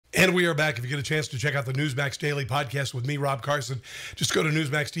And we are back. If you get a chance to check out the Newsmax Daily Podcast with me, Rob Carson, just go to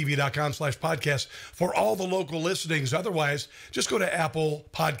newsmaxtv.com/podcast for all the local listings. Otherwise, just go to Apple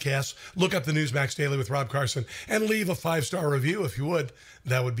Podcasts, look up the Newsmax Daily with Rob Carson, and leave a 5-star review if you would.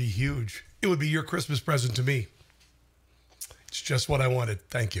 That would be huge. It would be your Christmas present to me. It's just what I wanted.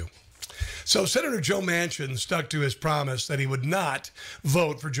 Thank you. So Senator Joe Manchin stuck to his promise that he would not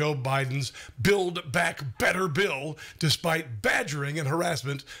vote for Joe Biden's Build Back Better bill, despite badgering and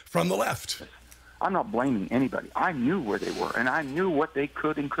harassment from the left. I'm not blaming anybody. I knew where they were, and I knew what they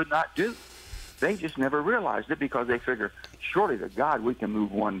could and could not do. They just never realized it because they figure, surely to God we can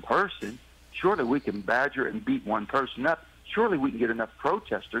move one person. Surely we can badger and beat one person up. Surely we can get enough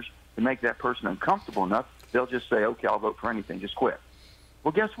protesters to make that person uncomfortable enough. They'll just say, okay, I'll vote for anything. Just quit.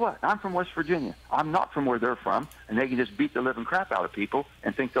 Well, guess what? I'm from West Virginia. I'm not from where they're from, and they can just beat the living crap out of people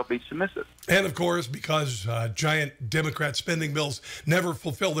and think they'll be submissive. And, of course, because giant Democrat spending bills never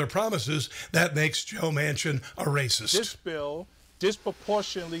fulfill their promises, that makes Joe Manchin a racist. This bill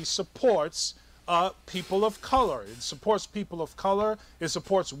disproportionately supports people of color. It supports people of color. It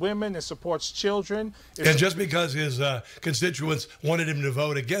supports women. It supports children. And just because his constituents wanted him to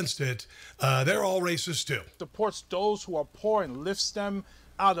vote against it, they're all racist too. It supports those who are poor and lifts them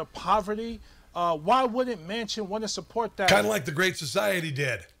out of poverty. Why wouldn't Manchin want to support that? Kind of like the Great Society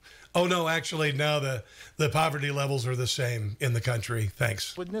did. Oh, no, actually, now the poverty levels are the same in the country.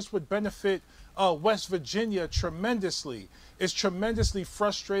 Thanks. But this would benefit West Virginia tremendously. It's tremendously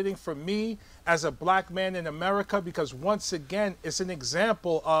frustrating for me as a black man in America because, once again, it's an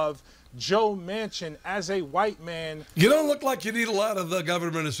example of Joe Manchin as a white man. You don't look like you need a lot of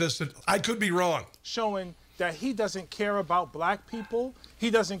government assistance. I could be wrong. Showing that he doesn't care about black people. He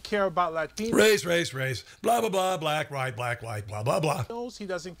doesn't care about Latinos. Race, blah, blah, blah, black, white, blah, blah, blah. He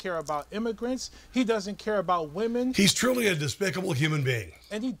doesn't care about immigrants. He doesn't care about women. He's truly a despicable human being.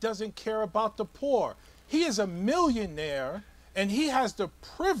 And he doesn't care about the poor. He is a millionaire, and he has the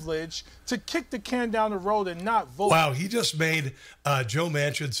privilege to kick the can down the road and not vote. Wow, he just made Joe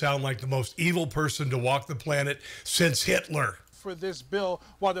Manchin sound like the most evil person to walk the planet since Hitler. For this bill,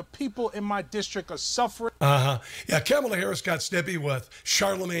 while the people in my district are suffering. Yeah, Kamala Harris got snippy with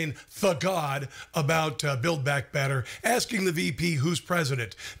Charlemagne Tha God about Build Back Better, asking the VP who's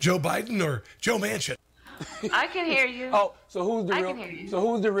president, Joe Biden or Joe Manchin. I can hear you. Oh, so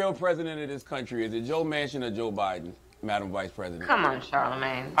who's the real president of this country? Is it Joe Manchin or Joe Biden, Madam Vice President? Come on,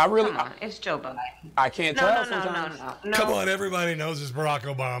 Charlemagne. Come on. It's Joe Biden. I can't tell sometimes. No. Come on, everybody knows it's Barack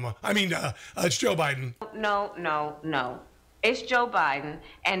Obama. I mean, it's Joe Biden. No. It's Joe Biden.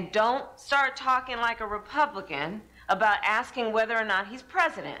 And don't start talking like a Republican about asking whether or not he's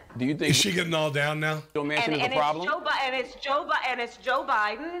president. Do you think is she getting all down now? Joe Manchin is a problem? It's Joe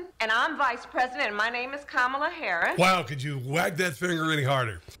Biden, and I'm vice president, and my name is Kamala Harris. Wow, could you wag that finger any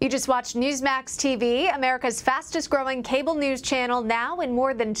harder? You just watched Newsmax TV, America's fastest growing cable news channel, now in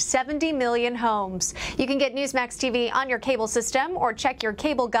more than 70 million homes. You can get Newsmax TV on your cable system or check your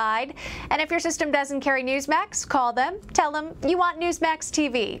cable guide. And if your system doesn't carry Newsmax, call them, tell them you want Newsmax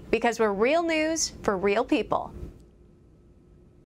TV, because we're real news for real people.